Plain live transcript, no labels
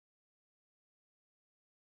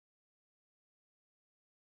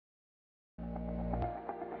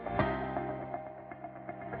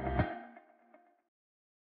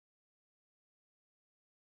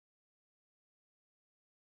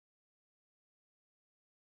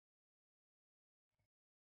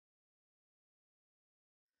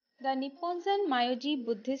The Nipponzan Myohoji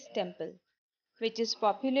Buddhist Temple, which is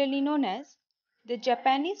popularly known as the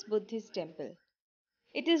Japanese Buddhist Temple.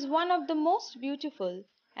 It is one of the most beautiful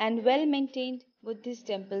and well-maintained Buddhist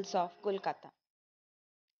temples of Kolkata.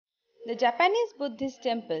 The Japanese Buddhist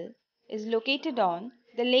Temple is located on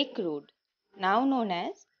the Lake Road, now known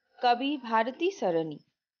as Kabi Bharati Sarani,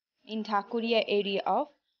 in Dhakuria area of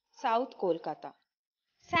South Kolkata.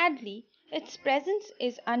 Sadly, its presence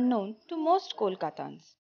is unknown to most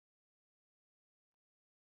Kolkatans.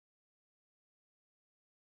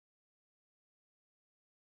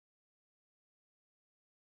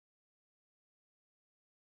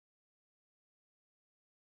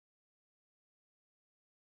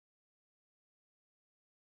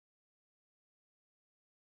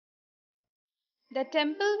 The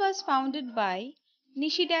temple was founded by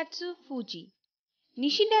Nichidatsu Fujii.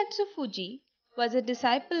 Nichidatsu Fujii was a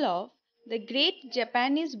disciple of the great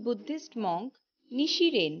Japanese Buddhist monk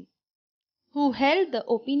Nichiren, who held the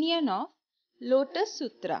opinion of Lotus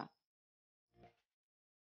Sutra.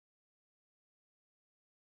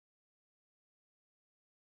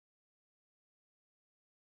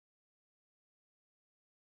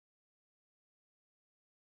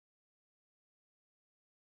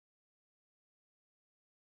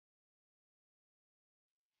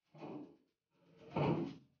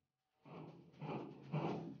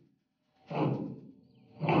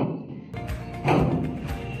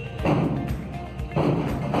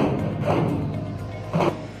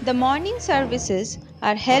 The morning services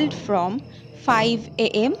are held from 5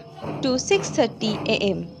 am to 6:30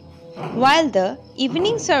 am, while the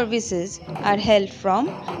evening services are held from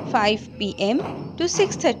 5 pm to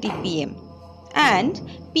 6:30 pm, and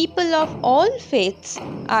people of all faiths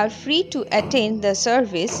are free to attend the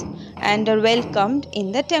service and are welcomed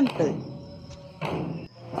in the temple.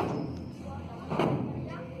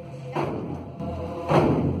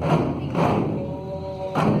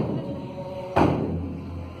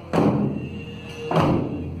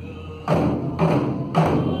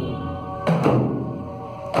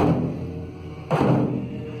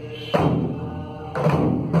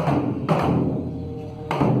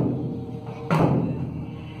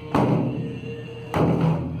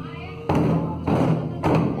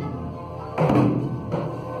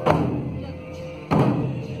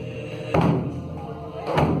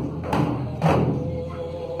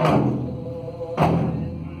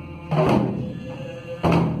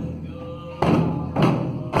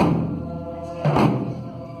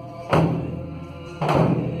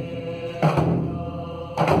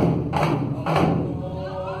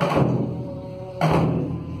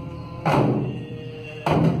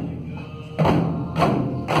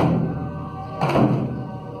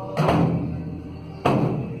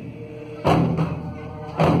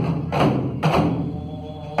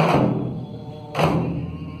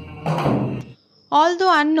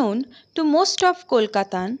 Although unknown to most of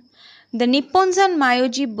Kolkatan, the Nipponzan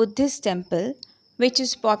Myohoji Buddhist Temple, which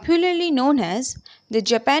is popularly known as the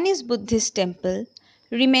Japanese Buddhist Temple,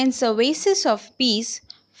 remains a oasis of peace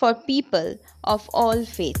for people of all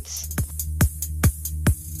faiths.